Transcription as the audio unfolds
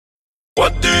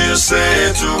What do you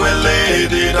say to a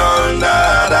lady Don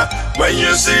Dada when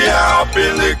you see her up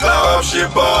in the club? She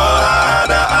ball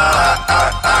harder.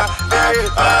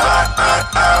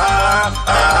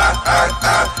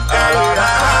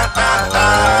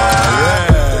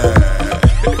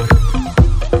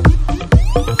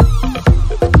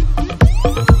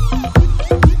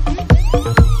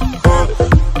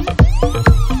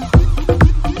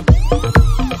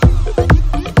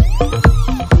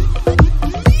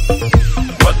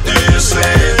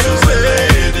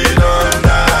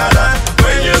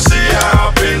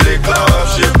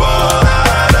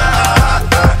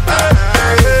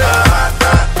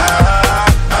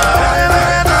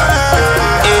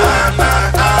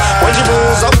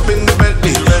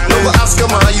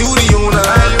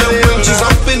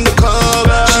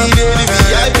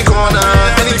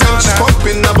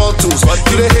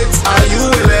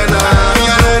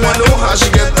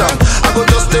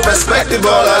 The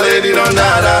baller lady Don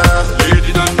Dada,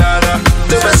 Lady Don Dada,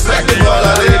 the respect the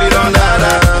baller lady Don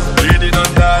Dada, Lady Don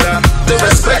Dada, the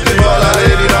respect the baller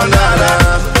lady Don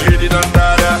Dada, Lady Don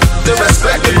Dada, the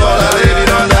respect the baller lady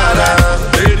Don Dada,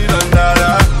 Lady Don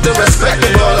Dada, the respect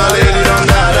the baller lady Don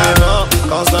Dada.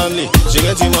 Constantly, she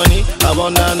getting money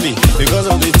abundantly because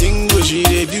of the thing which she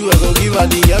they do. I go give her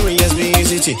the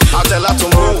R.E.S.B.E.C.T. I tell her to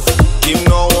move. Kim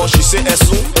no one, she say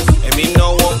esu. And me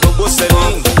no one, Gbo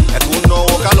Celine. I could no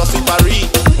one, I lost in Paris.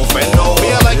 My friend know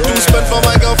me, I like to spend for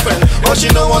my girlfriend, but she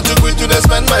don't want to quit to they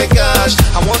spend my cash.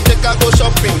 I want to take her go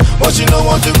shopping, but she don't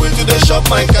want to quit to they shop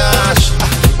my cash.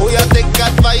 Oh yeah, take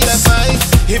advice.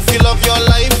 If you love your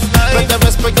life, better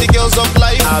respect the girls of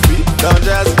life. Don't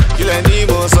just kill any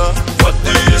more, sir. What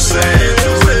do you say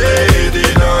to a lady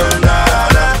Don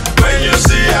Dada when you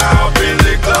see her up in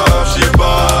the club? She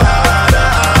ball harder.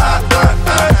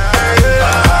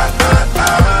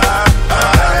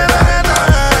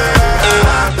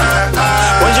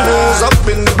 When she moves up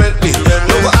in the Bentley,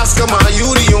 no go ask her, are you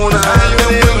the owner?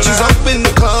 And when she's up in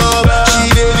the club, she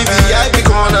did the VIP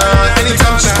corner.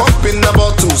 Anytime she's popping the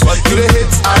bottles, you the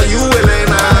hits, are you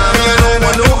Elena? Me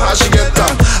I know how she get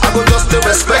down. I go just to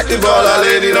respect the baller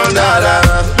lady Don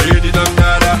Dada, Lady Don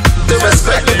Dada, the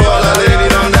respect the baller lady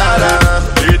Don Dada.